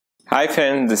Hi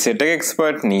friends, this is Tech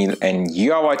Expert Neil and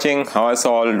you are watching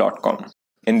HowISolve.com.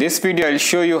 In this video, I'll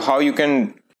show you how you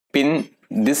can pin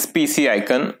this PC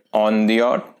icon on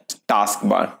your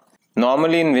taskbar.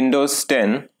 Normally in Windows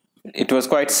 10, it was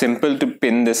quite simple to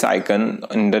pin this icon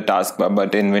in the taskbar,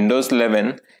 but in Windows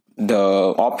 11, the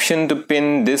option to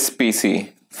pin this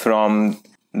PC from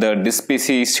the this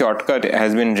PC shortcut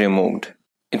has been removed.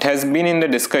 It has been in the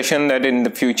discussion that in the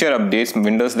future updates,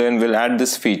 Windows 11 will add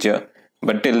this feature.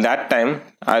 But till that time,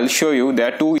 I'll show you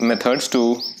there are two methods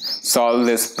to solve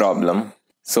this problem.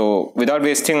 So without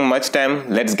wasting much time,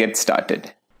 let's get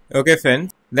started. Okay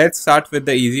friends, let's start with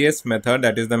the easiest method,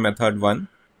 that is the method 1.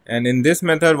 And in this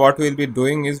method what we'll be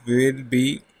doing is we will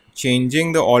be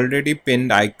changing the already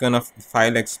pinned icon of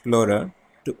File Explorer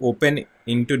to open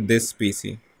into this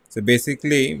PC. So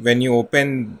basically when you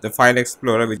open the File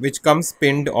Explorer which comes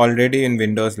pinned already in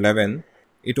Windows 11,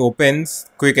 it opens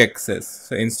quick access.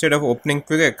 So instead of opening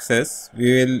quick access,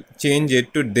 we will change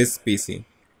it to this PC.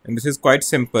 And this is quite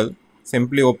simple.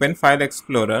 Simply open File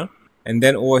Explorer and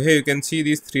then over here you can see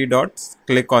these three dots.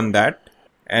 Click on that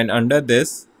and under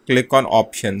this click on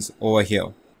options over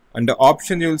here. Under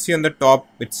options you will see on the top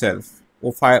itself,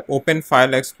 open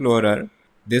File Explorer.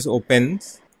 This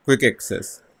opens quick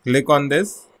access. Click on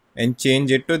this and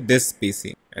change it to this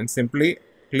PC and simply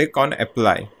click on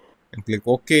apply and click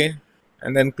OK.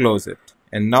 And then close it.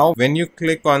 And now when you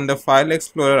click on the File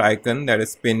Explorer icon that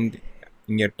is pinned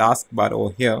in your taskbar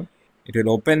over here, it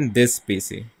will open this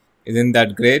PC. Isn't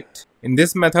that great? In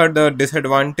this method, the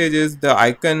disadvantage is the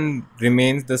icon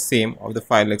remains the same of the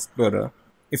File Explorer.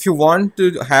 If you want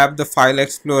to have the File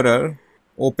Explorer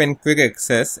open quick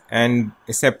access and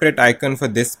a separate icon for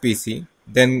this PC,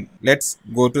 then let's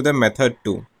go to the method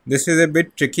 2. This is a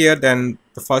bit trickier than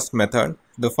the first method.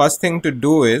 The first thing to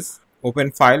do is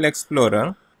open File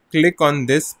Explorer, click on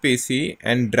this PC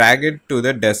and drag it to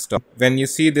the desktop. When you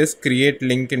see this create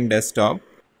link in desktop,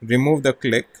 remove the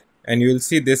click and you will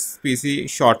see this PC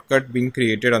shortcut being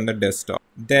created on the desktop.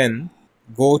 Then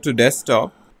go to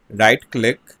desktop, right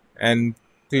click and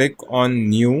click on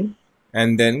new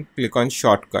and then click on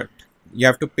shortcut. You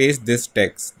have to paste this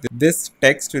text. This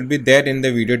text will be there in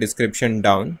the video description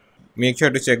down. Make sure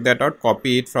to check that out,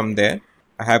 copy it from there.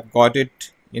 I have got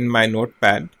it in my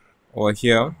notepad. Over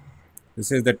here,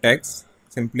 this is the text.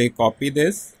 Simply copy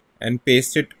this and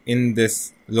paste it in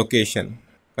this location,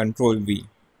 Ctrl V,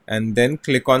 and then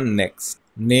click on next.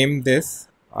 Name this,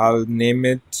 I'll name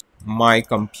it my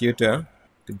computer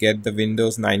to get the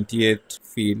Windows 98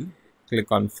 feel.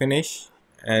 Click on finish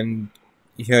and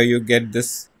here you get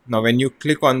this. Now when you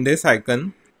click on this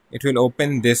icon, it will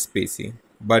open this PC,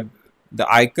 but the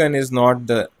icon is not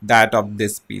that of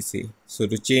this PC. So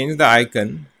to change the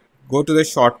icon, go to the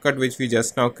shortcut which we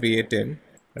just now created,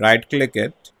 right click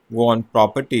it, go on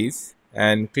properties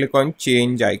and click on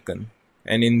change icon.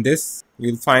 And in this,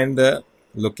 you'll find the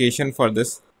location for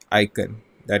this icon,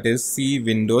 that is C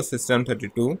Windows System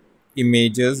 32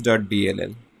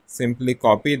 imageres.dll. Simply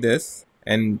copy this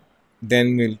and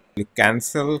then we'll click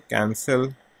cancel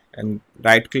and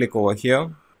right click over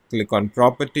here, click on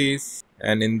properties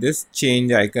and in this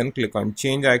change icon, click on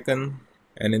change icon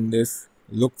and in this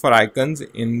look for icons,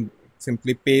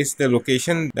 simply paste the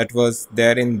location that was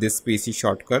there in this PC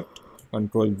shortcut,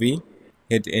 Ctrl V,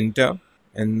 hit enter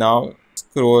and now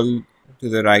scroll to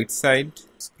the right side,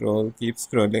 keep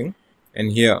scrolling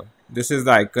and here, this is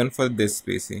the icon for this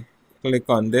PC. Click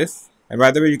on this and by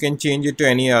the way you can change it to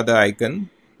any other icon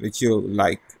which you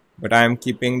like, but I am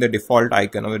keeping the default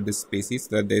icon of this PC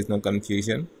so that there is no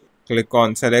confusion.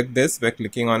 Select this by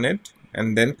clicking on it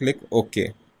and then click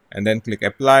OK and then click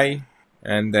apply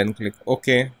and then click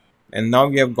OK. And now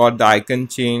we have got the icon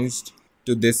changed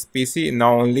to this PC.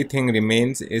 Now only thing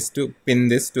remains is to pin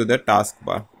this to the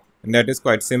taskbar. And that is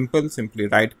quite simple. Simply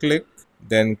right click,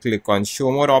 then click on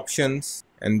show more options.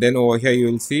 And then over here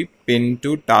you will see pin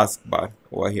to taskbar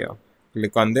over here.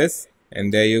 Click on this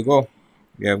and there you go.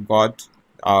 We have got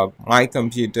my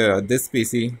computer, this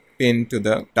PC pinned to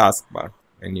the taskbar.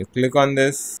 And you click on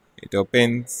this, it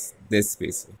opens this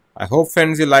PC. I hope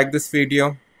friends you like this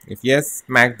video. If yes,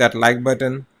 smack that like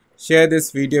button. Share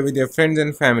this video with your friends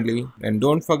and family and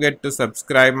don't forget to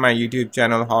subscribe my YouTube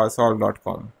channel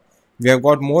HowISolve.com. We have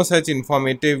got more such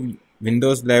informative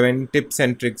Windows 11 tips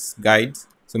and tricks guides.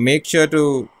 So make sure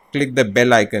to click the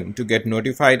bell icon to get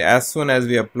notified as soon as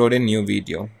we upload a new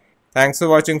video. Thanks for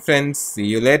watching friends. See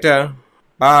you later.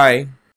 Bye.